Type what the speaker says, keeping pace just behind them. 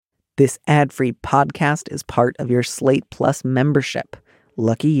This ad-free podcast is part of your Slate Plus membership.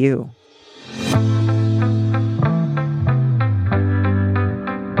 Lucky you.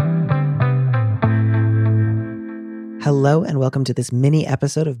 Hello and welcome to this mini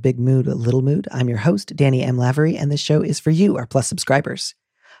episode of Big Mood, Little Mood. I'm your host, Danny M. Lavery, and this show is for you, our Plus subscribers.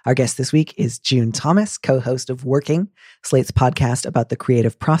 Our guest this week is June Thomas, co-host of Working, Slate's podcast about the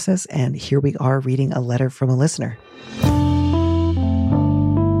creative process, and here we are reading a letter from a listener.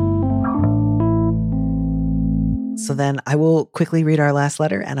 So then I will quickly read our last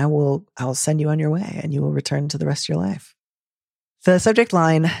letter and I'll send you on your way and you will return to the rest of your life. The subject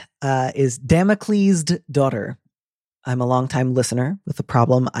line is Damocles-ed Daughter. I'm a longtime listener with a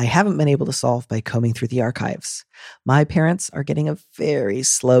problem I haven't been able to solve by combing through the archives. My parents are getting a very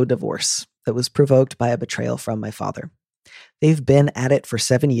slow divorce that was provoked by a betrayal from my father. They've been at it for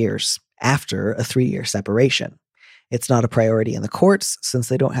 7 years after a 3-year separation. It's not a priority in the courts since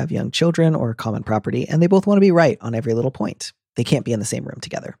they don't have young children or common property, and they both want to be right on every little point. They can't be in the same room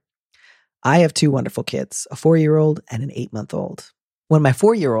together. I have 2 wonderful kids, a 4-year-old and an 8-month-old. When my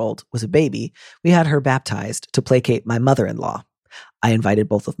 4-year-old was a baby, we had her baptized to placate my mother-in-law. I invited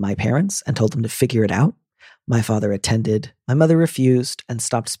both of my parents and told them to figure it out. My father attended, my mother refused, and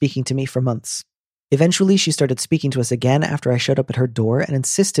stopped speaking to me for months. Eventually, she started speaking to us again after I showed up at her door and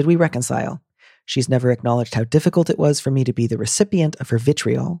insisted we reconcile. She's never acknowledged how difficult it was for me to be the recipient of her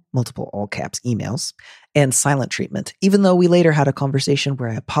vitriol, multiple all-caps emails, and silent treatment, even though we later had a conversation where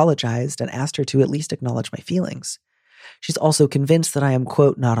I apologized and asked her to at least acknowledge my feelings. She's also convinced that I am,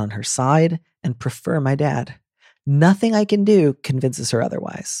 quote, not on her side and prefer my dad. Nothing I can do convinces her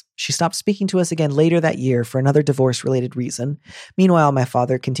otherwise. She stopped speaking to us again later that year for another divorce-related reason. Meanwhile, my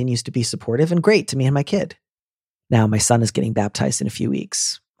father continues to be supportive and great to me and my kid. Now my son is getting baptized in a few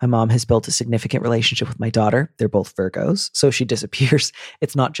weeks. My mom has built a significant relationship with my daughter. They're both Virgos, so if she disappears,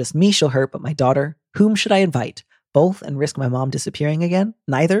 it's not just me she'll hurt, but my daughter. Whom should I invite? Both and risk my mom disappearing again?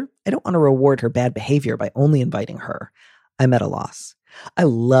 Neither. I don't want to reward her bad behavior by only inviting her. I'm at a loss. I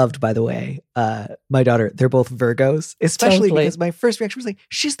loved, by the way, my daughter. They're both Virgos, especially because my first reaction was like,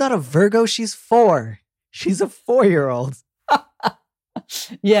 she's not a Virgo, she's 4. She's a 4-year-old.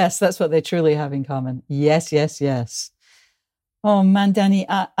 Yes, that's what they truly have in common. Yes, yes, yes. Oh, man, Danny,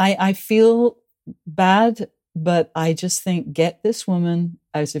 I feel bad, but I just think get this woman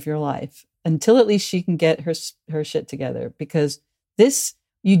out of your life until at least she can get her shit together. Because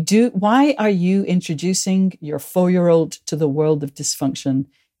why are you introducing your 4-year-old to the world of dysfunction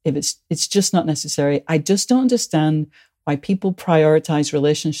if it's just not necessary? I just don't understand why people prioritize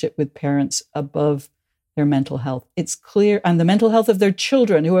relationship with parents above their mental health. It's clear, and the mental health of their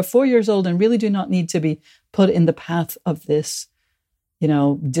children who are 4 years old and really do not need to be put in the path of this,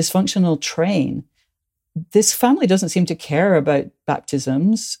 dysfunctional train. This family doesn't seem to care about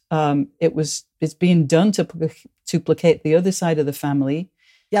baptisms. It's being done to placate the other side of the family.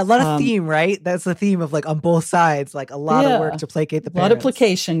 Yeah, a lot of theme, right? That's the theme of on both sides, a lot of work to placate the parents. A lot of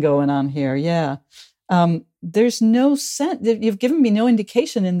placation going on here, yeah. There's no sense, you've given me no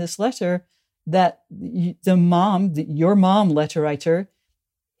indication in this letter that your mom letter writer,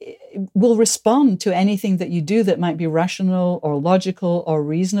 will respond to anything that you do that might be rational or logical or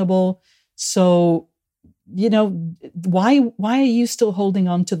reasonable. So, why are you still holding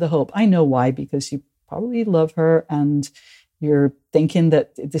on to the hope? I know why, because you probably love her and you're thinking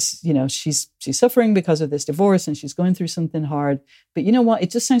that this, she's suffering because of this divorce and she's going through something hard. But you know what? It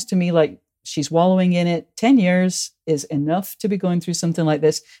just sounds to me like she's wallowing in it. 10 years is enough to be going through something like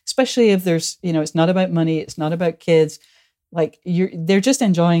this, especially if there's, it's not about money. It's not about kids. They're just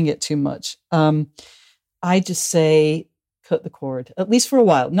enjoying it too much. I just say, cut the cord, at least for a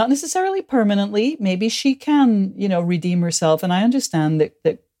while, not necessarily permanently. Maybe she can, redeem herself. And I understand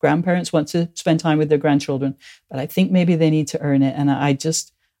that grandparents want to spend time with their grandchildren, but I think maybe they need to earn it. And I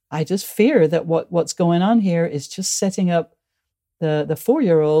just fear that what's going on here is just setting up the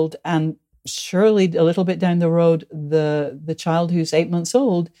 4-year-old and surely a little bit down the road, the child who's 8 months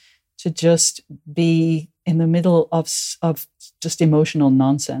old to just be in the middle of just emotional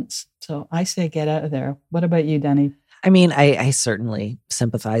nonsense. So I say get out of there. What about you, Danny? I mean, I certainly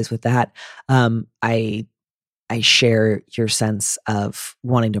sympathize with that. I share your sense of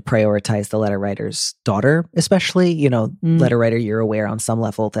wanting to prioritize the letter writer's daughter, especially, letter writer, you're aware on some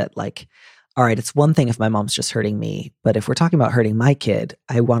level that all right, it's one thing if my mom's just hurting me, but if we're talking about hurting my kid,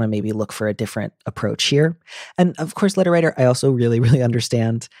 I want to maybe look for a different approach here. And of course, letter writer, I also really, really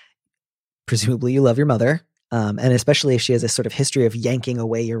understand, presumably you love your mother. And especially if she has a sort of history of yanking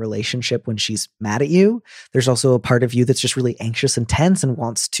away your relationship when she's mad at you, there's also a part of you that's just really anxious and tense and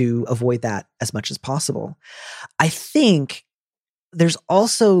wants to avoid that as much as possible. I think there's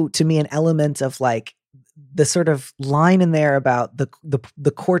also, to me, an element of like the sort of line in there about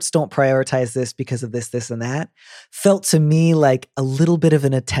the courts don't prioritize this because of this, and that, felt to me like a little bit of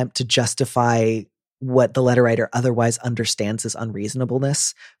an attempt to justify what the letter writer otherwise understands as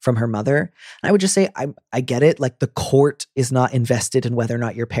unreasonableness from her mother. And I would just say, I get it. Like, the court is not invested in whether or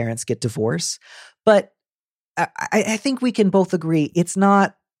not your parents get divorced, but I think we can both agree it's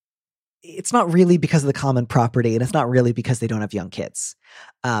not really because of the common property, and it's not really because they don't have young kids.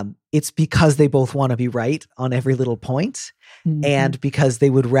 It's because they both want to be right on every little point, and because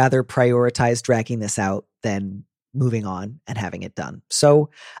they would rather prioritize dragging this out than moving on and having it done. So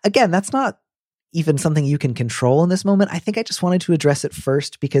again, that's not even something you can control in this moment. I think I just wanted to address it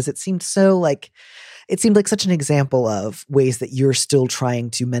first because it seemed like such an example of ways that you're still trying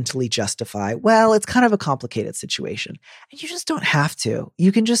to mentally justify, well, it's kind of a complicated situation. And you just don't have to.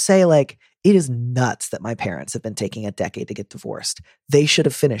 You can just say, like, it is nuts that my parents have been taking a decade to get divorced. They should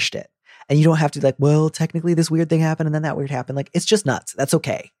have finished it. And you don't have to be like, well, technically this weird thing happened and then that weird happened. Like, it's just nuts. That's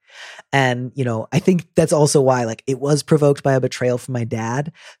okay. And, I think that's also why, like, it was provoked by a betrayal from my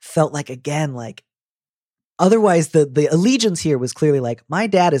dad. Felt like, again, like, otherwise, the allegiance here was clearly like, my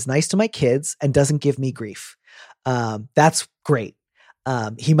dad is nice to my kids and doesn't give me grief. That's great.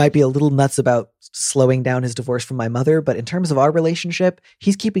 He might be a little nuts about slowing down his divorce from my mother, but in terms of our relationship,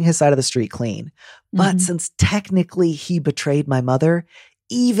 he's keeping his side of the street clean. But since technically he betrayed my mother,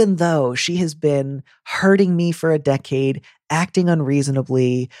 even though she has been hurting me for a decade, acting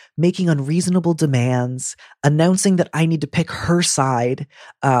unreasonably, making unreasonable demands, announcing that I need to pick her side,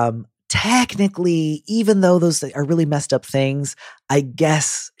 technically, even though those are really messed up things, I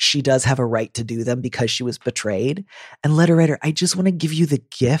guess she does have a right to do them because she was betrayed. And letter writer, I just want to give you the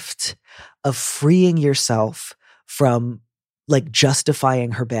gift of freeing yourself from like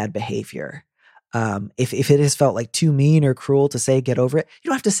justifying her bad behavior. If it has felt like too mean or cruel to say get over it, you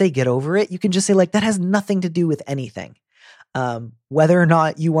don't have to say get over it. You can just say, like, that has nothing to do with anything. Whether or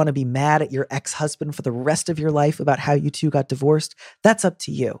not you want to be mad at your ex-husband for the rest of your life about how you two got divorced, that's up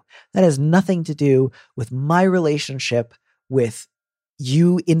to you. That has nothing to do with my relationship with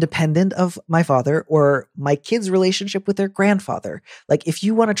you, independent of my father, or my kids' relationship with their grandfather. Like, if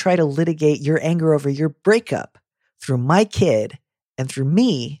you want to try to litigate your anger over your breakup through my kid and through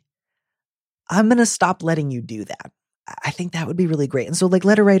me, I'm going to stop letting you do that. I think that would be really great. And so, like,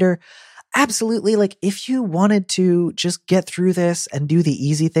 letter writer, absolutely. Like, if you wanted to just get through this and do the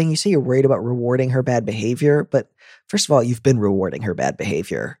easy thing, you say you're worried about rewarding her bad behavior, but first of all, you've been rewarding her bad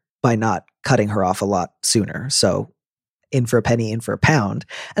behavior by not cutting her off a lot sooner. So in for a penny, in for a pound.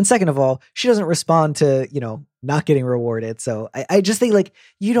 And second of all, she doesn't respond to, not getting rewarded. So I just think, like,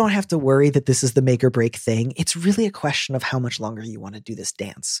 you don't have to worry that this is the make or break thing. It's really a question of how much longer you want to do this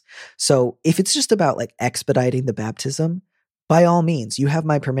dance. So if it's just about like expediting the baptism, by all means, you have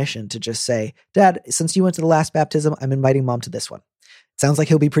my permission to just say, Dad, since you went to the last baptism, I'm inviting Mom to this one. It sounds like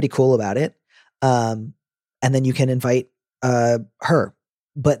he'll be pretty cool about it. And then you can invite her.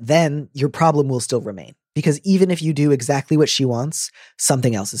 But then your problem will still remain. Because even if you do exactly what she wants,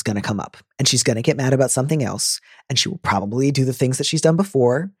 something else is going to come up. And she's going to get mad about something else. And she will probably do the things that she's done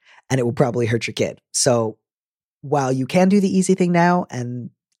before. And it will probably hurt your kid. So while you can do the easy thing now and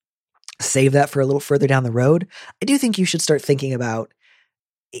save that for a little further down the road, I do think you should start thinking about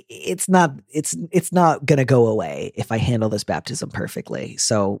it's not going to go away if I handle this baptism perfectly.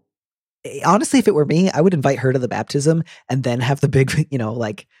 So honestly, if it were me, I would invite her to the baptism and then have the big,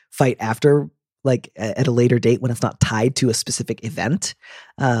 fight after, like at a later date when it's not tied to a specific event.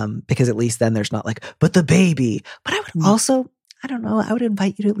 Because at least then there's not like, but the baby. But I would also, I don't know, I would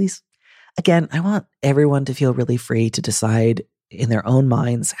invite you to at least, again, I want everyone to feel really free to decide in their own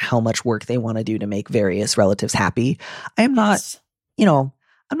minds how much work they want to do to make various relatives happy. I am not, I'm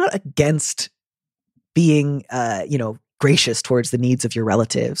not against being, gracious towards the needs of your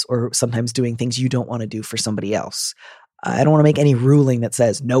relatives or sometimes doing things you don't want to do for somebody else. I don't want to make any ruling that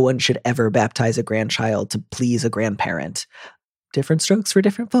says no one should ever baptize a grandchild to please a grandparent. Different strokes for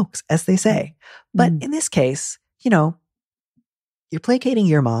different folks, as they say. But in this case, you're placating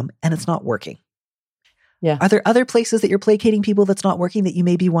your mom and it's not working. Yeah. Are there other places that you're placating people that's not working that you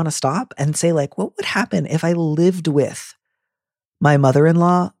maybe want to stop and say, like, what would happen if I lived with my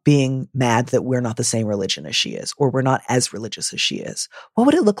mother-in-law being mad that we're not the same religion as she is, or we're not as religious as she is? What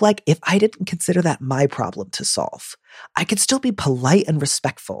would it look like if I didn't consider that my problem to solve? I could still be polite and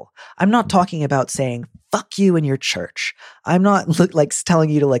respectful. I'm not talking about saying, fuck you in your church. I'm not telling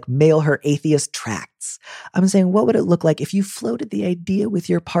you to like mail her atheist tracts. I'm saying, what would it look like if you floated the idea with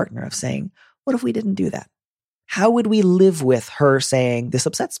your partner of saying, what if we didn't do that? How would we live with her saying, this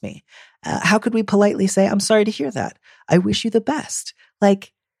upsets me? How could we politely say, I'm sorry to hear that. I wish you the best.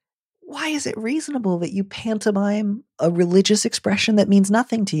 Like, why is it reasonable that you pantomime a religious expression that means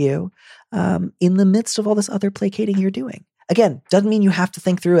nothing to you in the midst of all this other placating you're doing? Again, doesn't mean you have to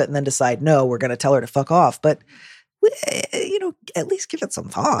think through it and then decide, no, we're going to tell her to fuck off. But, at least give it some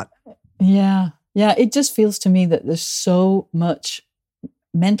thought. Yeah. Yeah. It just feels to me that there's so much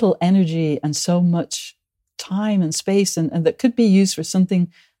mental energy and so much time and space and that could be used for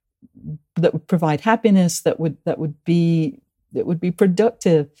something that would provide happiness, that would be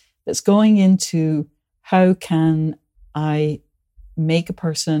productive, that's going into how can I make a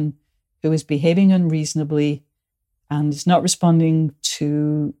person who is behaving unreasonably and is not responding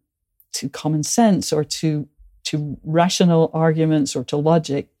to common sense or to rational arguments or to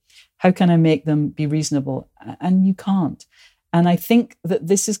logic, how can I make them be reasonable? And you can't. And I think that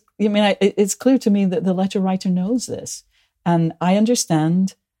this is, it's clear to me that the letter writer knows this. And I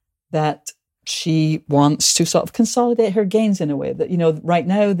understand that she wants to sort of consolidate her gains in a way that, right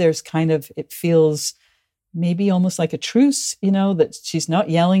now there's it feels maybe almost like a truce, that she's not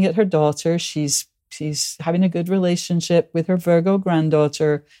yelling at her daughter. She's having a good relationship with her Virgo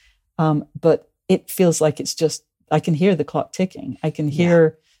granddaughter. But it feels like it's just, I can hear the clock ticking. I can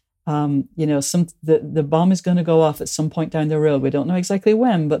hear, the bomb is going to go off at some point down the road. We don't know exactly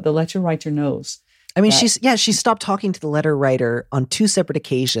when, but the letter writer knows. I mean, she stopped talking to the letter writer on 2 separate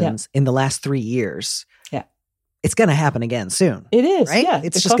occasions in the last 3 years. Yeah. It's going to happen again soon. It is, right? Yeah.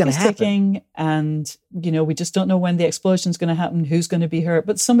 It's just going to happen. Ticking and, we just don't know when the explosion is going to happen, who's going to be hurt,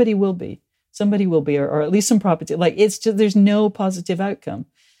 but somebody will be. Somebody will be, or at least some property. Like, it's just, there's no positive outcome.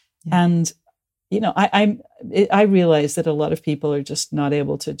 Yeah. And, I realize that a lot of people are just not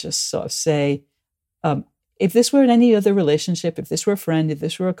able to just sort of say, if this were in any other relationship, if this were a friend, if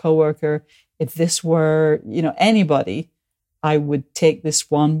this were a coworker, if this were, anybody, I would take this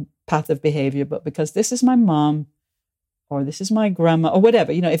one path of behavior. But because this is my mom or this is my grandma or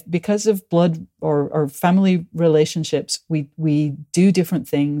whatever, if because of blood or family relationships, we do different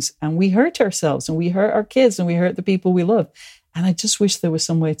things and we hurt ourselves and we hurt our kids and we hurt the people we love. And I just wish there was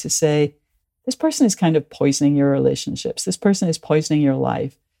some way to say, this person is kind of poisoning your relationships. This person is poisoning your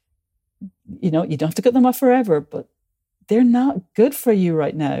life. You don't have to cut them off forever, but they're not good for you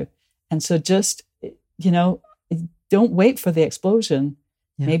right now. And so just, don't wait for the explosion.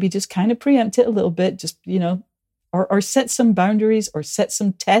 Yeah. Maybe just kind of preempt it a little bit, just, or set some boundaries or set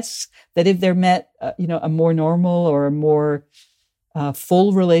some tests that if they're met, a more normal or a more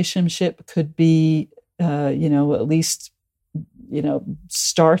full relationship could be, at least,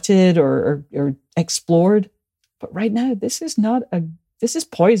 started or explored. But right now, this is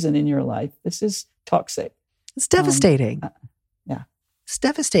poison in your life. This is toxic. It's devastating. Yeah. It's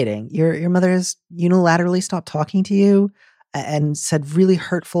devastating. Your mother has unilaterally stopped talking to you and said really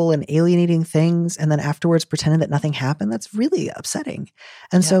hurtful and alienating things, and then afterwards pretended that nothing happened. That's really upsetting.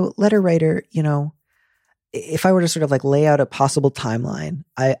 And so, letter writer, if I were to sort of like lay out a possible timeline,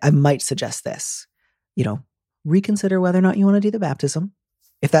 I might suggest this, reconsider whether or not you want to do the baptism.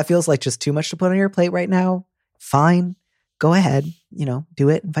 If that feels like just too much to put on your plate right now, fine, go ahead, do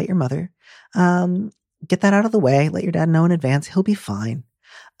it, invite your mother. Get that out of the way. Let your dad know in advance. He'll be fine.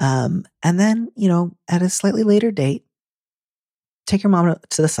 And then, at a slightly later date, take your mom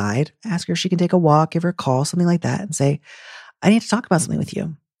to the side, ask her if she can take a walk, give her a call, something like that, and say, I need to talk about something with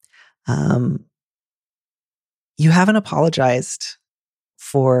you. You haven't apologized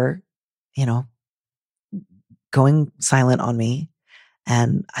for, going silent on me.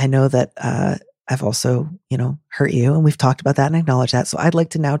 And I know that I've also, hurt you. And we've talked about that and acknowledged that. So I'd like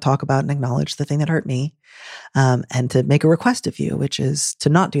to now talk about and acknowledge the thing that hurt me and to make a request of you, which is to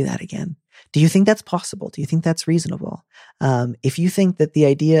not do that again. Do you think that's possible? Do you think that's reasonable? If you think that the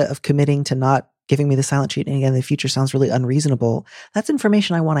idea of committing to not giving me the silent treatment again in the future sounds really unreasonable, that's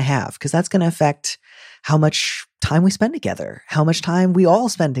information I want to have because that's going to affect how much time we spend together, how much time we all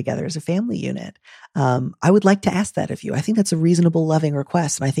spend together as a family unit. I would like to ask that of you. I think that's a reasonable, loving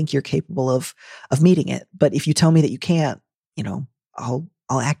request, and I think you're capable of meeting it. But if you tell me that you can't, I'll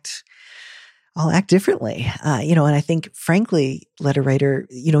act differently. And I think, frankly, letter writer,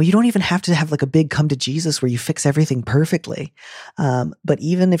 you don't even have to have like a big come to Jesus where you fix everything perfectly. But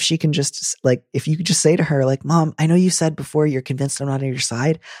even if she can just if you could just say to her, like, Mom, I know you said before you're convinced I'm not on your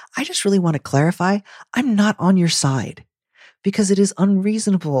side. I just really want to clarify. I'm not on your side because it is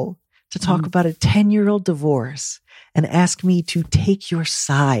unreasonable to talk about a 10-year-old divorce and ask me to take your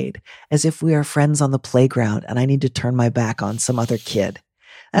side as if we are friends on the playground and I need to turn my back on some other kid.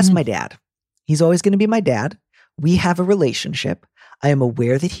 That's my dad. He's always going to be my dad. We have a relationship. I am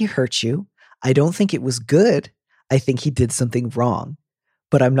aware that he hurt you. I don't think it was good. I think he did something wrong,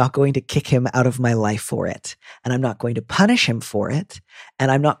 but I'm not going to kick him out of my life for it. And I'm not going to punish him for it. And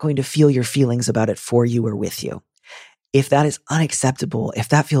I'm not going to feel your feelings about it for you or with you. If that is unacceptable, if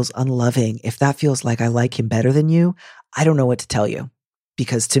that feels unloving, if that feels like I like him better than you, I don't know what to tell you.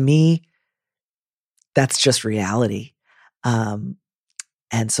 Because to me, that's just reality. And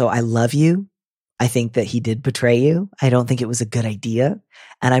so I love you. I think that he did betray you. I don't think it was a good idea.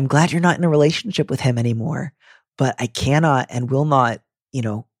 And I'm glad you're not in a relationship with him anymore. But I cannot and will not,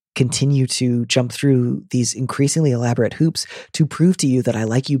 continue to jump through these increasingly elaborate hoops to prove to you that I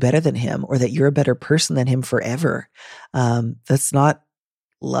like you better than him or that you're a better person than him forever. That's not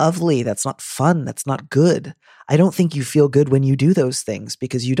lovely. That's not fun. That's not good. I don't think you feel good when you do those things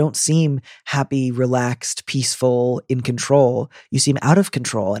because you don't seem happy, relaxed, peaceful, in control. You seem out of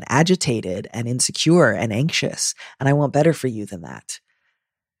control and agitated and insecure and anxious. And I want better for you than that.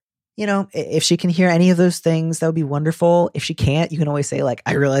 If she can hear any of those things, that would be wonderful. If she can't, you can always say,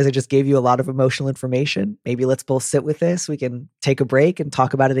 I realize I just gave you a lot of emotional information. Maybe let's both sit with this. We can take a break and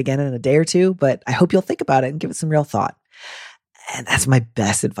talk about it again in a day or two, but I hope you'll think about it and give it some real thought. And that's my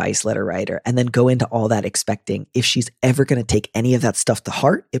best advice, letter writer. And then go into all that expecting if she's ever going to take any of that stuff to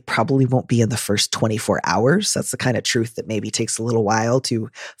heart, it probably won't be in the first 24 hours. That's the kind of truth that maybe takes a little while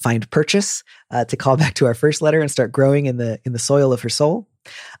to find purchase, to call back to our first letter and start growing in the soil of her soul.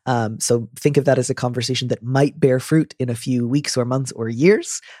 So think of that as a conversation that might bear fruit in a few weeks or months or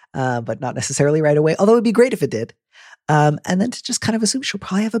years, but not necessarily right away, although it'd be great if it did. And then to just kind of assume she'll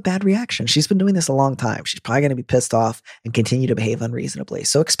probably have a bad reaction. She's been doing this a long time. She's probably going to be pissed off and continue to behave unreasonably.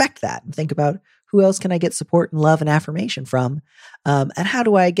 So expect that and think about who else can I get support and love and affirmation from? And how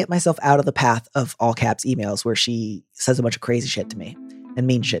do I get myself out of the path of all caps emails where she says a bunch of crazy shit to me and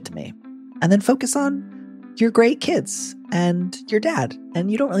mean shit to me? And then focus on your great kids and your dad.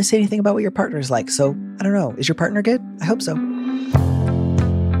 And you don't really say anything about what your partner's like. So I don't know. Is your partner good? I hope so.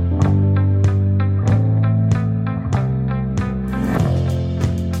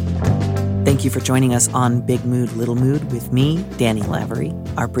 Thank you for joining us on Big Mood, Little Mood with me, Danny Lavery.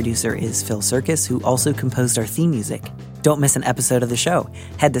 Our producer is Phil Circus, who also composed our theme music. Don't miss an episode of the show.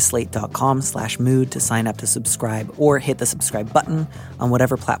 Head to slate.com/mood to sign up to subscribe or hit the subscribe button on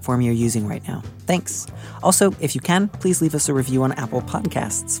whatever platform you're using right now. Thanks. Also, if you can, please leave us a review on Apple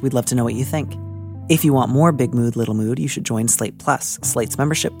Podcasts. We'd love to know what you think. If you want more Big Mood, Little Mood, you should join Slate Plus, Slate's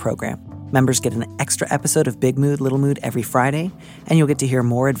membership program. Members get an extra episode of Big Mood, Little Mood every Friday, and you'll get to hear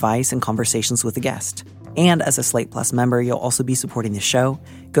more advice and conversations with a guest. And as a Slate Plus member, you'll also be supporting the show.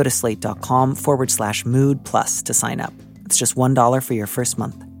 Go to slate.com/mood plus to sign up. It's just $1 for your first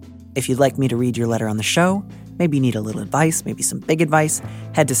month. If you'd like me to read your letter on the show, maybe you need a little advice, maybe some big advice,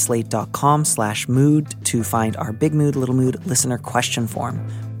 head to slate.com/mood to find our Big Mood, Little Mood listener question form,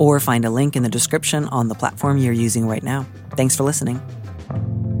 or find a link in the description on the platform you're using right now. Thanks for listening.